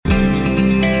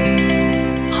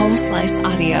Home Slice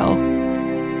Audio.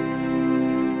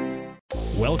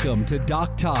 Welcome to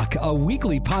Doc Talk, a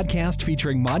weekly podcast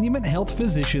featuring Monument Health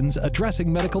physicians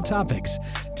addressing medical topics.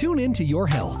 Tune into your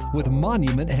health with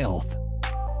Monument Health.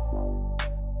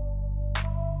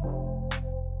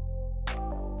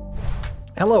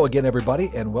 Hello again, everybody,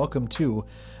 and welcome to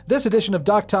this edition of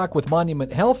Doc Talk with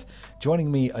Monument Health. Joining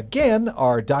me again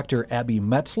are Dr. Abby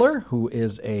Metzler, who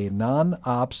is a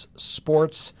non-ops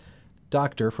sports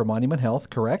doctor for Monument Health,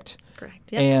 correct?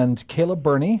 Correct, yep. And Caleb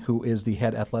Burney, who is the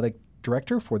head athletic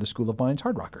director for the School of Mines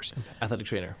Hard Rockers. Athletic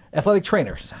trainer. Athletic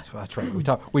trainer. That's right.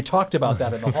 We talked about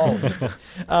that in the hall.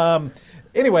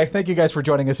 Anyway, thank you guys for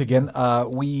joining us again.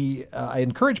 I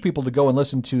encourage people to go and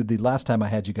listen to the last time I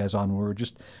had you guys on. We were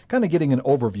just kind of getting an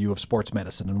overview of sports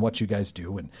medicine and what you guys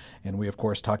do. And we, of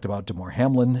course, talked about Damar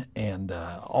Hamlin, and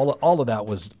all of that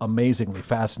was amazingly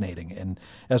fascinating. And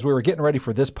as we were getting ready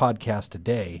for this podcast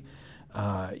today,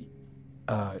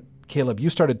 Caleb, you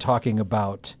started talking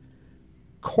about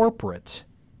corporate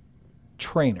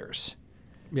trainers,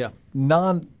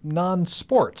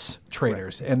 non-sports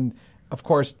trainers. Correct. And of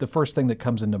course, the first thing that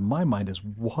comes into my mind is,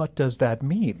 what does that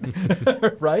mean?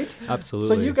 Right? Absolutely.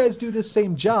 So you guys do this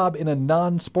same job in a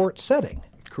non-sport setting.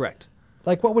 Correct.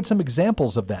 Like, what would some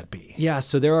examples of that be? Yeah,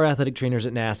 so there are athletic trainers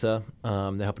at NASA.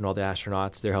 They're helping all the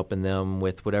astronauts. They're helping them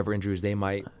with whatever injuries they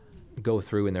might go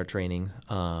through in their training.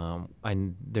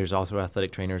 And there's also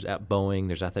athletic trainers at Boeing.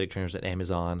 There's athletic trainers at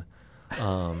Amazon.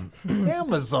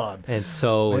 Amazon. And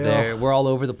so we're all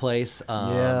over the place.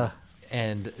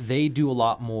 And they do a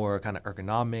lot more kind of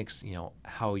ergonomics,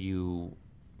 how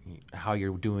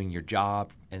you're doing your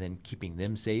job and then keeping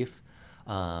them safe.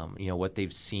 What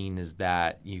they've seen is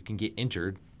that you can get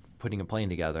injured putting a plane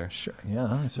together. Sure. Yeah,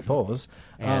 I suppose.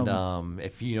 And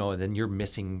if then you're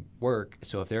missing work.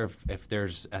 So if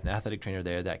there's an athletic trainer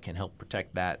there that can help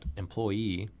protect that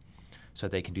employee so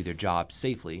that they can do their job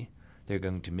safely, they're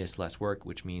going to miss less work,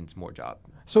 which means more job.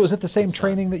 So is it the same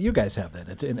training that you guys have then?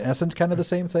 It's in essence kind of the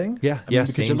same thing? Yeah,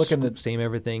 because same, you're looking at same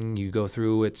everything you go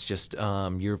through. It's just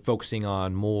you're focusing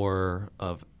on more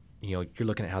of, you're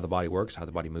looking at how the body works, how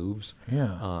the body moves,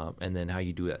 and then how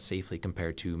you do that safely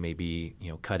compared to maybe,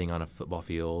 cutting on a football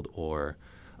field or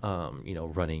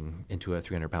running into a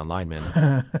 300-pound lineman.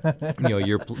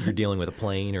 You're dealing with a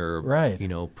plane or,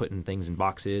 putting things in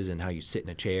boxes and how you sit in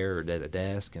a chair or at a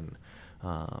desk. And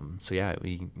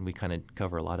we kind of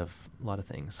cover a lot of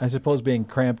things. I suppose being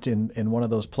cramped in one of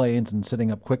those planes and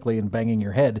sitting up quickly and banging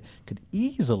your head could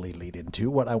easily lead into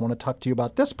what I want to talk to you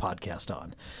about this podcast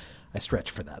on. I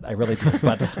stretch for that. I really do.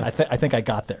 But I think I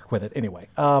got there with it. Anyway,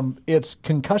 it's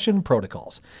concussion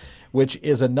protocols, which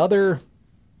is another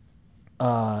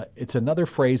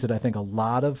phrase that I think a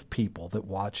lot of people that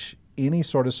watch any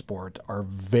sort of sport are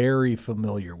very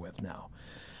familiar with now,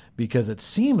 because it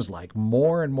seems like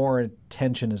more and more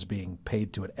attention is being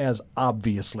paid to it, as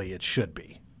obviously it should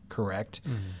be, correct?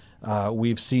 Mm-hmm.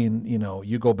 We've seen,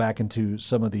 you go back into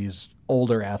some of these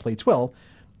older athletes. Well,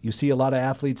 you see a lot of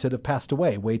athletes that have passed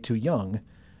away way too young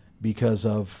because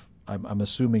of, I'm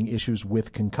assuming, issues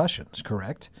with concussions,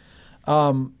 correct?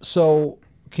 So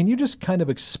can you just kind of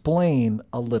explain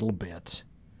a little bit,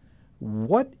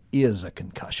 what is a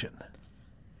concussion?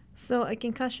 So a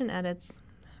concussion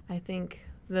I think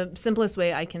the simplest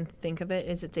way I can think of it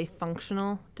is it's a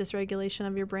functional dysregulation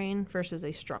of your brain versus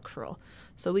a structural.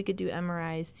 So we could do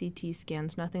MRIs, CT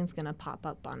scans, nothing's going to pop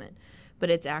up on it. But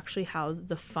it's actually how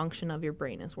the function of your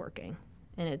brain is working.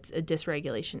 And it's a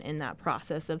dysregulation in that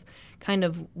process of kind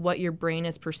of what your brain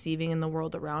is perceiving in the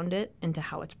world around it into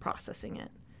how it's processing it.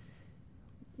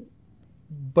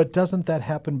 But doesn't that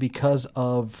happen because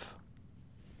of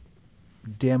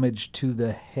damage to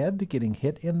the head, getting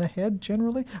hit in the head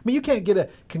generally? I mean, you can't get a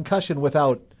concussion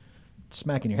without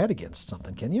smacking your head against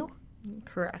something, can you?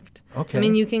 Correct. Okay. I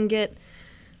mean, you can get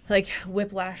like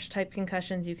whiplash type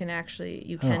concussions. You can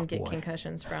get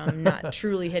concussions from not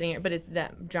truly hitting it, but it's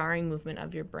that jarring movement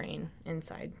of your brain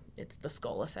inside. It's the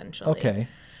skull essentially. Okay.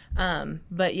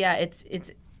 But yeah,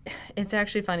 it's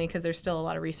actually funny because there's still a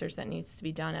lot of research that needs to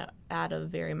be done at a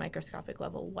very microscopic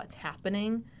level what's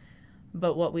happening.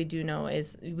 But what we do know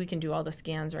is we can do all the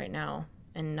scans right now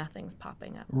and nothing's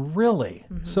popping up. Really?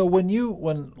 Mm-hmm. So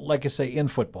when like I say in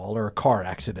football or a car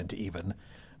accident even,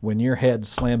 when your head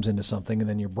slams into something and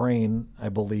then your brain, I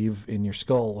believe, in your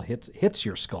skull hits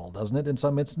your skull, doesn't it, in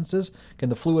some instances? Can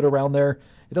the fluid around there,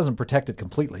 it doesn't protect it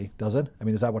completely, does it? I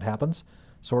mean, is that what happens,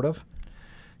 sort of?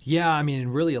 Yeah, I mean,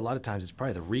 really a lot of times it's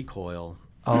probably the recoil.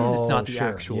 Oh, it's not the sure.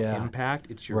 actual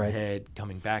impact. It's your Right. head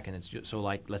coming back. And it's just, so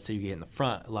like, let's say you get in the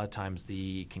front, a lot of times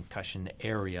the concussion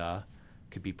area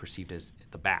could be perceived as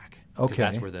the back. Because Okay.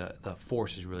 that's where the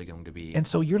force is really going to be. And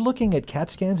so you're looking at CAT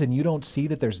scans and you don't see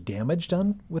that there's damage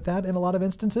done with that in a lot of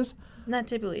instances? Not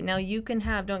typically. Now, you can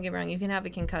have, don't get me wrong, you can have a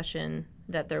concussion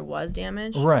that there was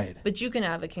damage. Right. But you can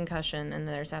have a concussion and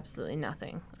there's absolutely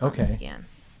nothing on the scan.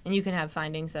 And you can have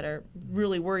findings that are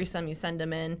really worrisome. You send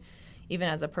them in, even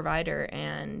as a provider,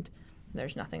 and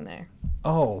there's nothing there.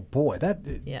 Oh boy,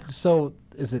 So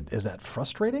is that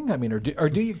frustrating? I mean, or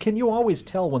do you can you always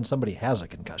tell when somebody has a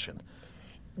concussion?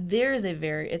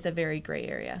 It's a very gray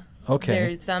area. Okay.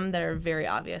 There's some that are very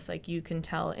obvious. Like you can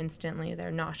tell instantly they're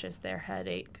nauseous, their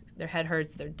head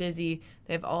hurts, they're dizzy.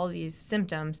 They have all these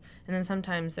symptoms. And then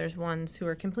sometimes there's ones who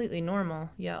are completely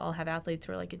normal. Yeah, I'll have athletes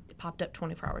who are like it popped up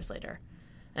 24 hours later.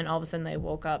 And all of a sudden they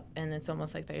woke up and it's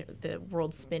almost like the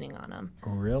world's spinning on them.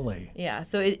 Really? Yeah,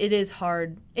 so it is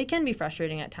hard. It can be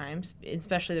frustrating at times,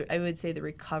 especially I would say the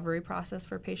recovery process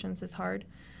for patients is hard.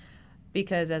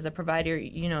 Because as a provider,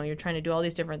 you're trying to do all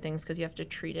these different things because you have to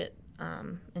treat it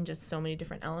in just so many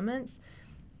different elements.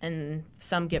 And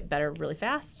some get better really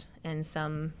fast and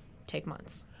some take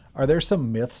months. Are there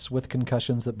some myths with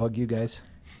concussions that bug you guys?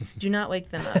 Do not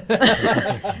wake them up.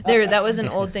 That was an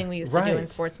old thing we used to do in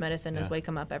sports medicine is wake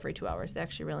them up every 2 hours. They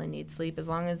actually really need sleep. As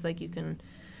long as you can,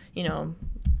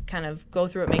 kind of go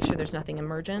through it, make sure there's nothing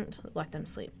emergent, let them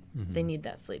sleep. Mm-hmm. They need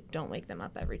that sleep. Don't wake them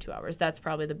up every 2 hours. That's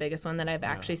probably the biggest one that I've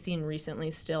actually seen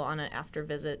recently still on an after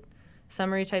visit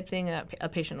summary type thing that a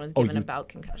patient was given about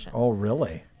concussion. Oh,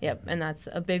 really? Yep, and that's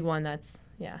a big one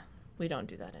we don't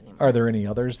do that anymore. Are there any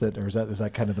others or is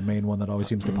that kind of the main one that always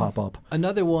seems to pop up?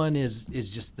 Another one is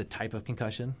just the type of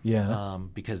concussion. Yeah.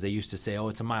 Because they used to say,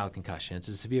 it's a mild concussion, it's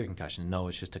a severe concussion. No,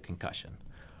 it's just a concussion.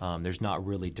 There's not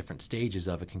really different stages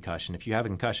of a concussion. If you have a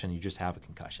concussion, you just have a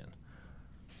concussion.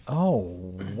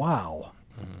 Oh, wow.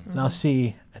 Mm-hmm. Now,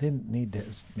 see, I didn't need to.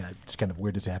 It's kind of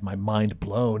weird to have my mind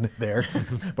blown there,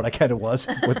 but I kind of was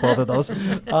with both of those.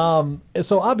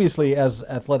 So obviously, as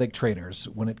athletic trainers,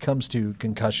 when it comes to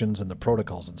concussions and the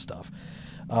protocols and stuff,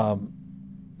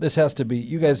 this has to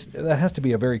be, that has to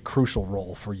be a very crucial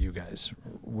role for you guys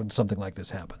when something like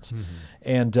this happens. Mm-hmm.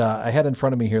 And I had in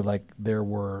front of me here, there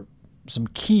were some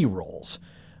key roles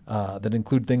that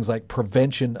include things like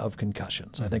prevention of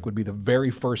concussions. Mm-hmm. I think would be the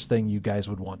very first thing you guys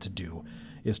would want to do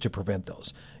is to prevent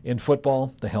those. In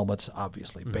football, the helmets,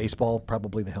 obviously. Mm-hmm. Baseball,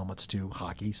 probably the helmets too.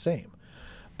 Hockey, same.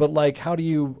 But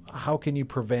how can you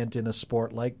prevent in a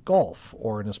sport like golf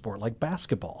or in a sport like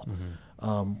basketball,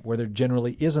 where there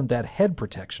generally isn't that head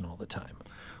protection all the time?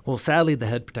 Well, sadly, the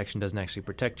head protection doesn't actually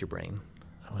protect your brain.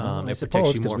 It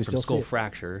protects you more from skull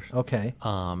fractures. Okay.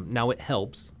 Now it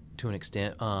helps to an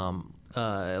extent. In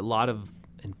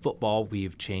football,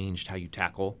 we've changed how you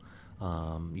tackle.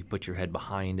 You put your head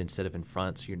behind instead of in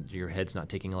front, so your head's not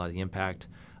taking a lot of the impact.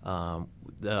 So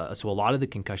a lot of the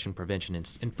concussion prevention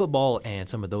in football and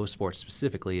some of those sports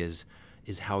specifically is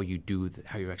how you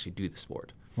actually do the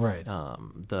sport. Right.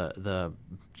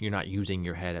 You're not using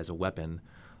your head as a weapon.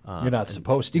 You're not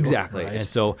supposed to. Exactly.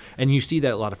 Right? And you see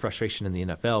that a lot of frustration in the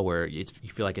NFL where you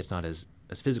feel like it's not as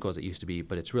physical as it used to be,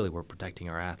 but it's really we're protecting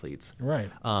our athletes. Right.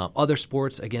 Other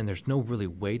sports, again, there's no really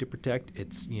way to protect.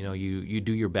 It's you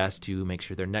do your best to make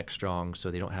sure their neck's strong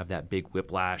so they don't have that big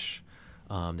whiplash.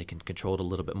 They can control it a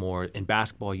little bit more. In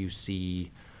basketball, you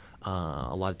see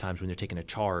a lot of times when they're taking a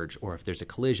charge or if there's a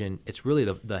collision, it's really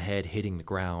the head hitting the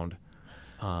ground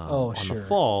on the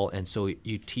fall, and so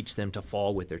you teach them to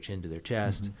fall with their chin to their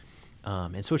chest.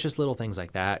 Mm-hmm. And so it's just little things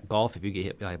like that. Golf, if you get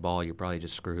hit by a ball, you're probably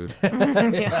just screwed.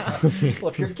 Well,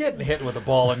 if you're getting hit with a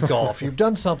ball in golf, you've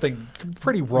done something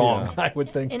pretty wrong, I would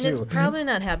think, and too. And it's probably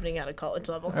not happening at a college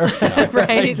level,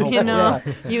 right?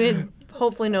 You would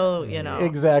hopefully know,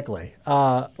 Exactly.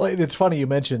 It's funny you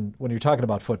mentioned when you're talking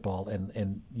about football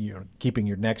and keeping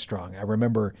your neck strong. I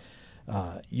remember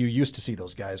you used to see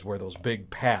those guys wear those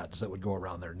big pads that would go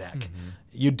around their neck. Mm-hmm.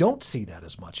 You don't see that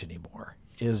as much anymore.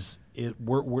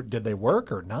 Did they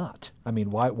work or not? I mean,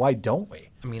 why don't we?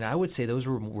 I mean, I would say those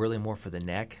were really more for the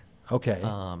neck. Okay.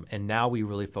 And now we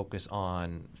really focus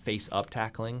on face-up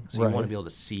tackling. So you want to be able to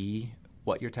see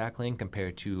what you're tackling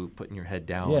compared to putting your head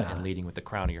down and leading with the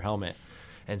crown of your helmet.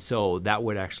 And so that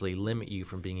would actually limit you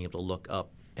from being able to look up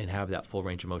and have that full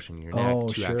range of motion in your neck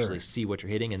to actually see what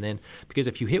you're hitting. And then, because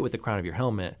if you hit with the crown of your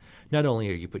helmet, not only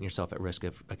are you putting yourself at risk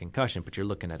of a concussion, but you're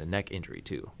looking at a neck injury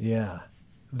too. Yeah.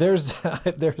 There's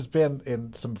been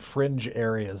in some fringe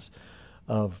areas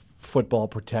of football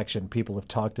protection, people have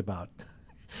talked about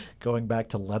going back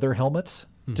to leather helmets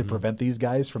to prevent these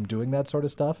guys from doing that sort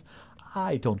of stuff.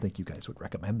 I don't think you guys would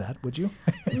recommend that, would you?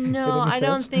 No, I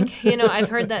don't think, I've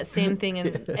heard that same thing,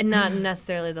 and not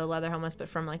necessarily the leather helmets, but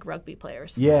from like rugby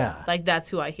players. Yeah. Like that's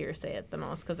who I hear say it the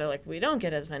most, because they're like, we don't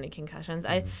get as many concussions.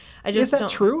 I just Is that don't.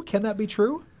 true? Can that be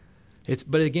true?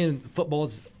 But again,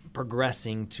 football's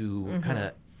progressing to kind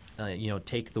of,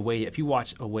 take the way, if you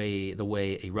watch the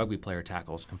way a rugby player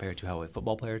tackles compared to how a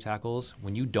football player tackles,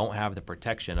 when you don't have the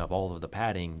protection of all of the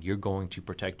padding, you're going to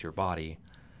protect your body.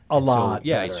 A lot.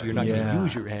 So you're not going to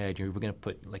use your head. You're going to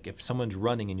put, like, if someone's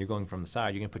running and you're going from the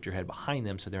side, you're going to put your head behind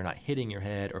them so they're not hitting your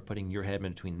head or putting your head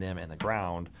in between them and the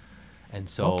ground. And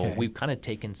so we've kind of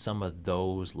taken some of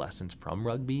those lessons from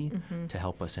rugby to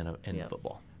help us in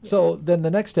football. So then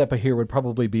the next step here would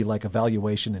probably be like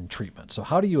evaluation and treatment. So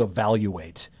how do you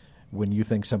evaluate when you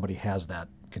think somebody has that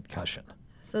concussion?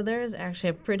 So there's actually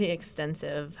a pretty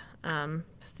extensive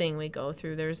thing we go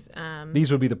through. There's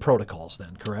These would be the protocols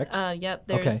then, correct? Yep.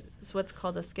 There's what's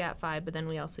called a SCAT-5, but then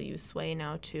we also use SWAY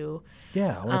now too.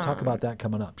 Yeah, I want to talk about that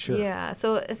coming up. Sure. Yeah.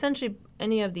 So essentially,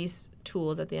 any of these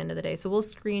tools at the end of the day. So we'll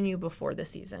screen you before the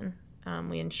season.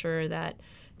 We ensure that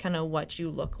kind of what you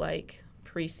look like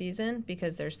preseason,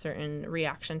 because there's certain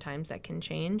reaction times that can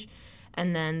change.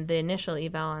 And then the initial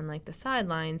eval on like the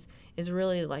sidelines is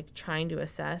really like trying to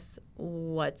assess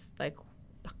what's like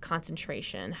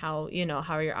concentration, how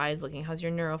are your eyes looking, how's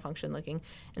your neurofunction looking,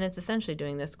 and it's essentially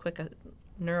doing this quick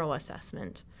neuro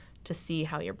assessment to see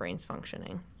how your brain's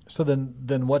functioning. So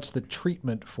then what's the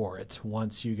treatment for it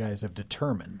once you guys have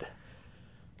determined?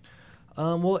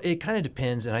 Well, it kind of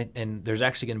depends, and there's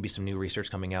actually going to be some new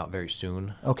research coming out very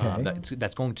soon. Okay.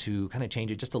 That's going to kind of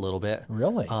change it just a little bit.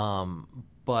 Really?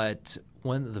 But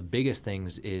one of the biggest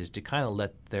things is to kind of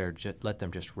let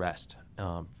them just rest,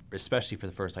 especially for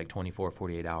the first 24,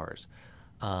 48 hours.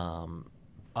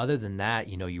 Other than that,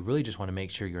 you really just want to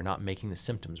make sure you're not making the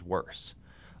symptoms worse.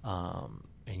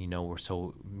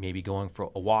 So maybe going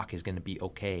for a walk is going to be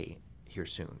okay here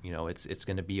soon. It's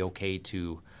going to be okay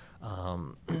to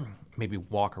maybe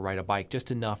walk or ride a bike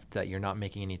just enough that you're not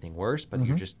making anything worse, but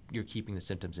you're keeping the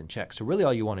symptoms in check. So really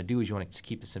all you want to do is you want to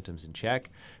keep the symptoms in check,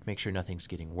 make sure nothing's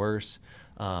getting worse.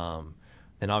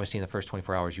 Then obviously in the first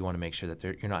 24 hours you want to make sure that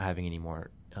you're not having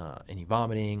any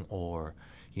vomiting or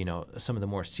some of the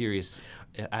more serious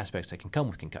aspects that can come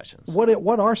with concussions.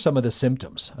 What are some of the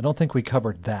symptoms? I don't think we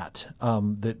covered that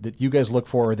that you guys look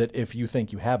for, that if you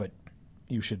think you have it,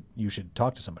 you should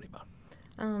talk to somebody about.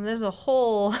 There's a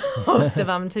whole host of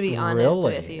them, to be honest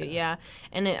Really? with you. Yeah.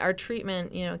 And our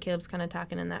treatment, Caleb's kind of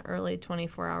talking in that early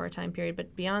 24-hour time period.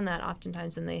 But beyond that,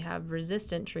 oftentimes when they have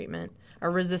resistant treatment or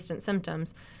resistant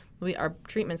symptoms, our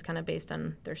treatment's kind of based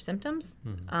on their symptoms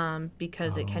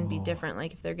because it can be different.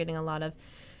 Like if they're getting a lot of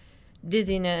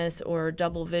dizziness or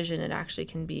double vision, it actually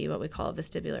can be what we call a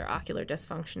vestibular ocular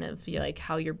dysfunction of like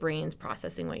how your brain's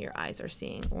processing what your eyes are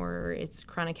seeing, or it's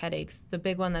chronic headaches. The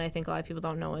big one that I think a lot of people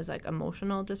don't know is like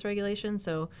emotional dysregulation.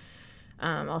 So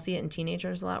I'll see it in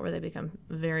teenagers a lot where they become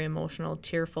very emotional,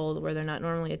 tearful, where they're not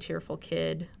normally a tearful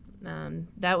kid.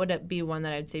 That would be one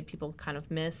that I'd say people kind of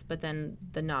miss, but then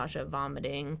the nausea,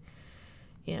 vomiting,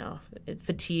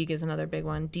 fatigue is another big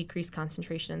one. Decreased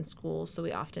concentration in school, so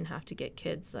we often have to get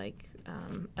kids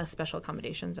special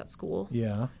accommodations at school.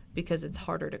 Yeah. Because it's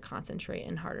harder to concentrate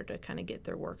and harder to kind of get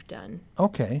their work done.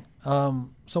 Okay.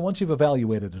 So once you've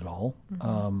evaluated it all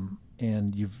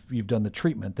and you've done the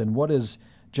treatment, then what is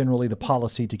generally the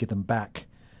policy to get them back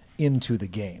into the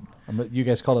game? You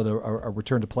guys call it a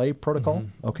return to play protocol?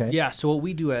 Okay. Yeah, so what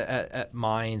we do at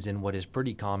Mines and what is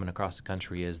pretty common across the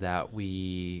country is that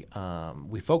we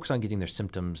focus on getting their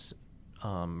symptoms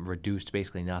reduced to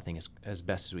basically nothing as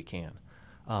best as we can.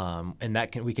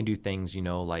 And we can do things,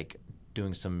 like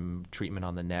doing some treatment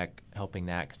on the neck, helping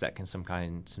that, because that can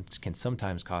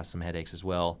sometimes cause some headaches as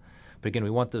well. But again, we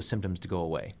want those symptoms to go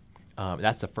away.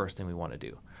 That's the first thing we want to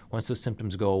do. Once those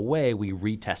symptoms go away, we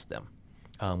retest them.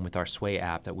 With our SWAY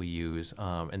app that we use,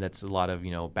 and that's a lot of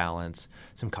balance,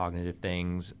 some cognitive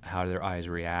things, how their eyes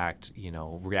react,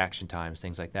 reaction times,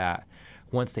 things like that.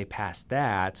 Once they pass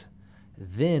that,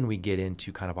 then we get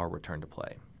into kind of our return to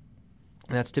play,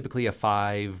 and that's typically a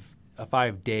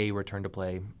 5-day return to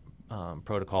play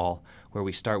protocol where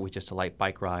we start with just a light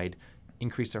bike ride,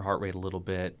 increase their heart rate a little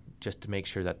bit just to make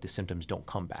sure that the symptoms don't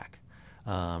come back,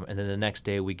 and then the next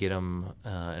day we get them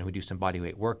and we do some body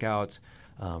weight workouts.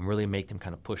 Really make them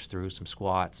kind of push through some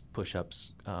squats,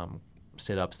 push-ups,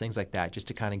 sit-ups, things like that, just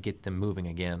to kind of get them moving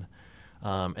again.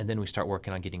 And then we start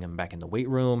working on getting them back in the weight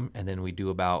room, and then we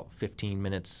do about 15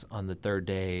 minutes on the third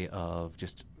day of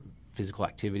just physical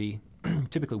activity,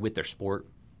 typically with their sport.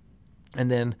 And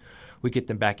then we get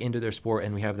them back into their sport,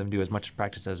 and we have them do as much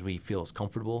practice as we feel is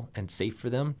comfortable and safe for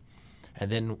them. And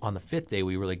then on the 5th day,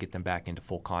 we really get them back into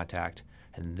full contact.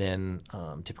 And then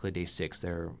typically day 6,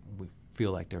 we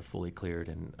feel like they're fully cleared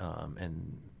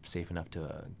and safe enough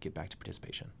to get back to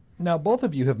participation. Now, both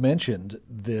of you have mentioned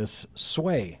this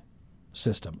Sway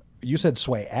system. You said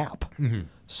Sway app. Mm-hmm.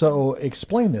 So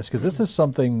explain this, because this is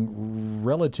something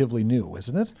relatively new,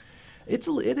 isn't it? It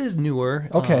is newer.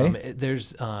 Okay.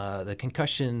 There's the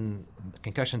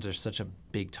concussions are such a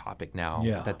big topic now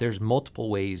that there's multiple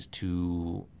ways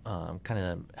to kind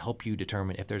of help you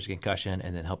determine if there's a concussion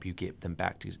and then help you get them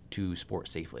back to sport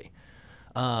safely.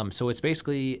 So it's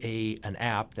basically an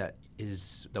app that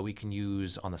we can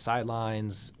use on the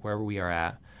sidelines wherever we are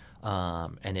at,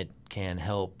 and it can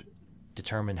help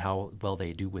determine how well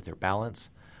they do with their balance.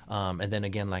 And then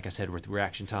again, like I said, with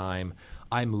reaction time,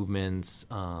 eye movements,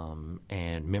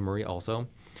 and memory also.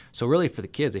 So really for the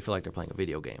kids, they feel like they're playing a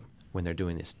video game when they're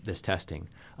doing this testing.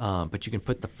 But you can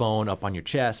put the phone up on your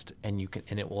chest, and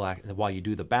it will act while you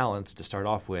do the balance to start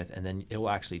off with, and then it will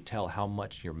actually tell how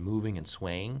much you're moving and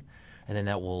swaying, and then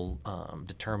that will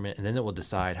determine, and then it will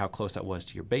decide how close that was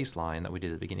to your baseline that we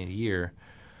did at the beginning of the year.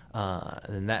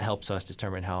 And then that helps us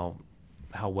determine how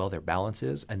well their balance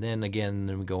is. And then again,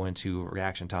 then we go into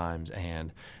reaction times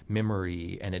and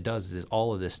memory, and it does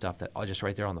all of this stuff that just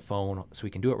right there on the phone, so we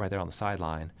can do it right there on the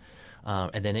sideline.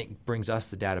 And then it brings us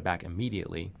the data back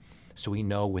immediately, so we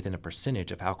know within a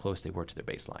percentage of how close they were to their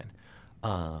baseline.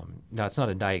 Now, it's not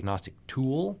a diagnostic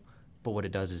tool, but what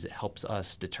it does is it helps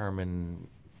us determine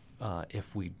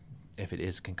if it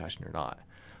is a concussion or not.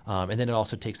 And then it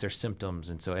also takes their symptoms,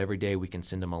 and so every day we can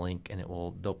send them a link, and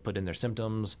they'll put in their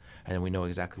symptoms, and then we know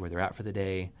exactly where they're at for the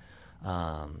day.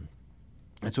 And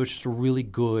so it's just a really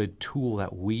good tool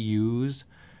that we use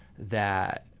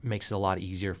that makes it a lot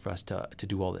easier for us to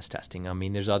do all this testing. I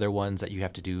mean, there's other ones that you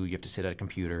have to do. You have to sit at a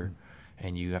computer,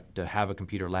 and you have to have a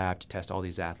computer lab to test all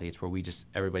these athletes, where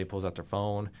everybody pulls out their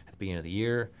phone at the beginning of the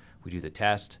year, we do the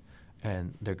test,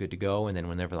 and they're good to go. And then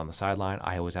whenever they're on the sideline,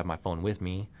 I always have my phone with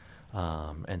me.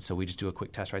 And so we just do a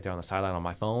quick test right there on the sideline on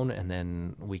my phone, and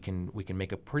then we can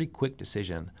make a pretty quick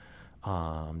decision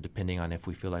depending on if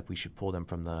we feel like we should pull them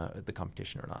from the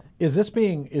competition or not. Is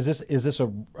this a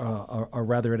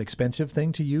rather inexpensive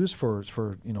thing to use for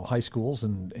high schools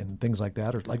and things like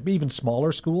that, or like even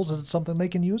smaller schools? Is it something they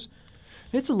can use?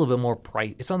 It's a little bit more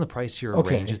price. It's on the pricier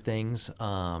range of things.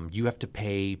 You have to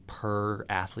pay per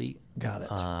athlete. Got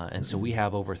it. And so we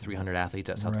have over 300 athletes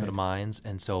at South Dakota Mines,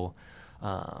 and so.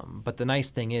 But the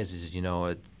nice thing is you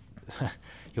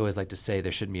always like to say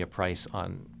there shouldn't be a price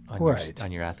on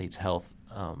your athlete's health,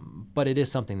 but it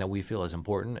is something that we feel is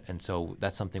important, and so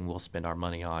that's something we'll spend our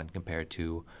money on compared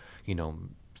to,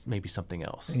 maybe something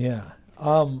else. Yeah.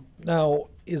 Now,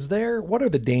 what are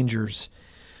the dangers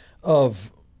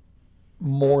of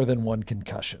more than one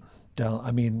concussion? Now, I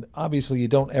mean, obviously you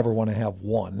don't ever want to have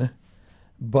one,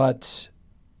 but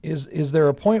Is there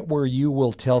a point where you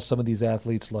will tell some of these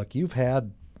athletes, look, you've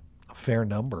had a fair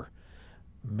number.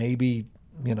 Maybe,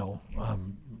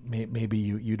 maybe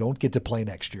you don't get to play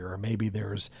next year, or maybe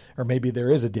there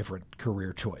is a different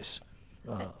career choice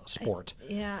sport.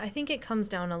 I think it comes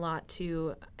down a lot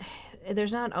to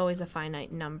there's not always a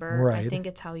finite number. Right. I think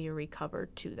it's how you recover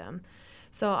to them.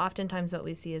 So oftentimes what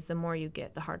we see is the more you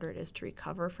get, the harder it is to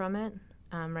recover from it.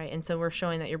 Right, and so we're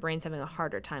showing that your brain's having a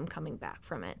harder time coming back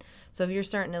from it. So if you're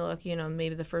starting to look,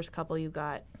 maybe the first couple you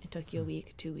got, it took you a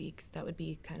week, 2 weeks. That would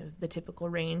be kind of the typical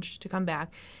range to come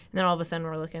back. And then all of a sudden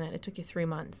we're looking at it took you 3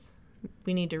 months.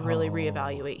 We need to really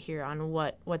reevaluate here on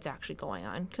what's actually going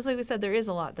on. Because like we said, there is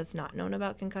a lot that's not known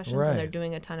about concussions, and they're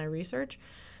doing a ton of research.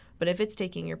 But if it's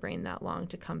taking your brain that long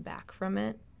to come back from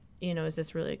it, is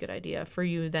this really a good idea for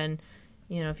you then?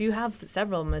 If you have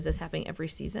several of them, is this happening every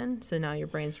season? So now your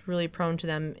brain's really prone to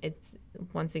them.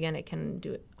 Once again, it can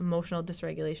do emotional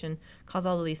dysregulation, cause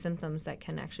all of these symptoms that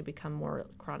can actually become more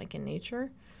chronic in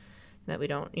nature that we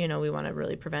don't, we want to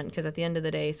really prevent. Because at the end of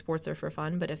the day, sports are for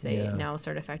fun, but if they now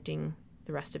start affecting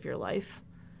the rest of your life,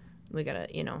 we got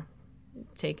to,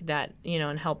 take that,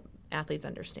 and help athletes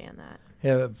understand that.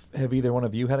 Have either one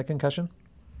of you had a concussion?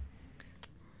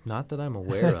 Not that I'm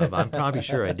aware of. I'm probably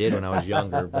sure I did when I was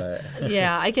younger, but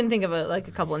yeah, I can think of a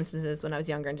couple instances when I was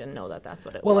younger and didn't know that's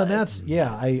what it was. Well, and that's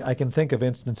I can think of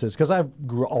instances because I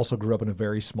also grew up in a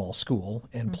very small school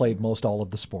and played most all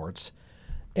of the sports,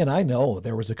 and I know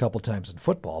there was a couple times in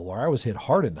football where I was hit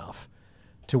hard enough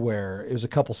to where it was a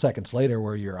couple seconds later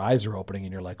where your eyes are opening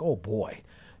and you're like, oh boy,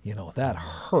 that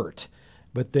hurt,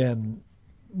 but then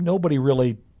nobody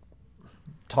really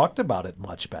talked about it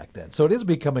much back then. So it is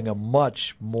becoming a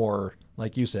much more,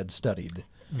 like you said, studied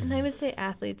And I would say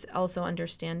athletes also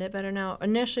understand it better now.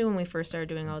 Initially, when we first started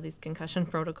doing all these concussion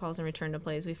protocols and return to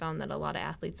plays, we found that a lot of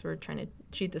athletes were trying to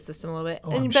cheat the system a little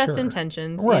bit in best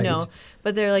intentions, right.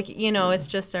 But they're like, it's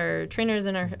just our trainers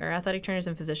and our athletic trainers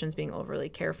and physicians being overly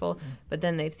careful. But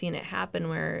then they've seen it happen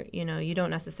where, you don't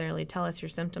necessarily tell us your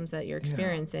symptoms that you're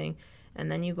experiencing.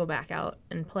 And then you go back out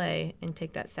and play and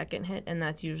take that second hit. And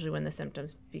that's usually when the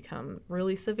symptoms become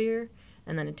really severe.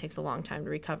 And then it takes a long time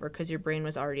to recover because your brain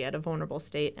was already at a vulnerable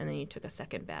state, and then you took a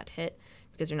second bad hit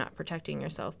because you're not protecting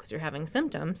yourself because you're having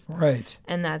symptoms. Right.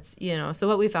 And that's, so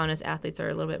what we found is athletes are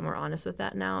a little bit more honest with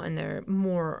that now, and they're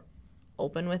more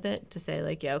open with it to say,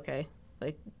 like, yeah, okay,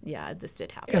 like, yeah, this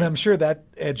did happen. And I'm sure that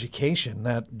education,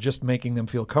 that just making them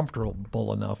feel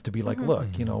comfortable enough to be like, look,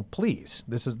 please,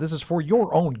 this is for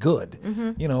your own good.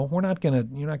 You're not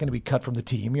gonna be cut from the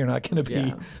team. You're not gonna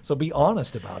be. So be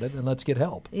honest about it and let's get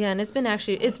help. Yeah, and it's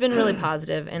been really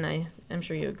positive, and I'm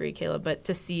sure you agree, Caleb. But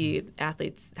to see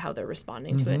athletes how they're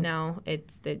responding to it now,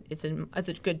 it's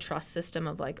a good trust system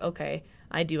of like, okay,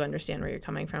 I do understand where you're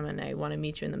coming from, and I want to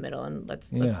meet you in the middle, and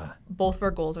let's both of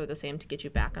our goals are the same, to get you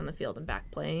back on the field and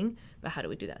back playing, but how do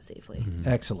we do that safely?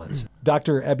 Excellent.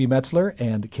 Dr. Abby Metzler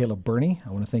and Caleb Burney,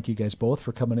 I want to thank you guys both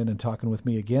for coming in and talking with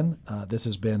me again. This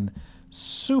has been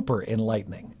super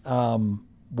enlightening.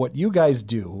 What you guys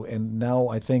do, and now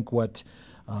I think what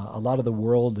a lot of the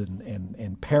world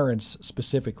and parents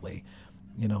specifically,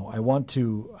 I want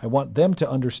them to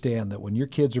understand that when your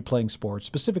kids are playing sports,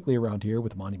 specifically around here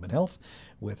with Monument Health,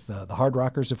 with the Hard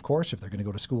Rockers, of course, if they're going to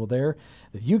go to school there,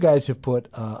 that you guys have put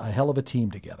a hell of a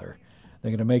team together. They're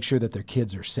going to make sure that their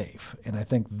kids are safe. And I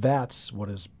think that's what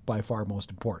is by far most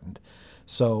important.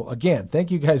 So again, thank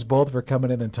you guys both for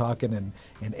coming in and talking. And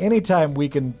anytime we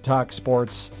can talk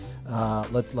sports,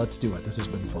 let's do it. This has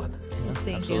been fun.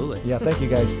 Thank you. Yeah, thank you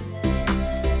guys.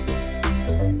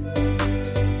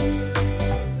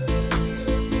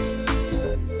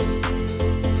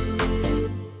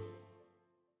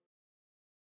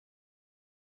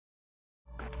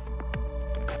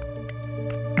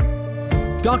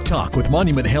 Doc Talk with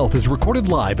Monument Health is recorded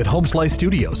live at Homeslice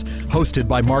Studios, hosted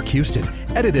by Mark Houston,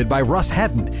 edited by Russ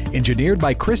Haddon, engineered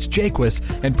by Chris Jaquist,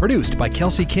 and produced by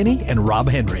Kelsey Kinney and Rob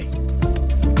Henry.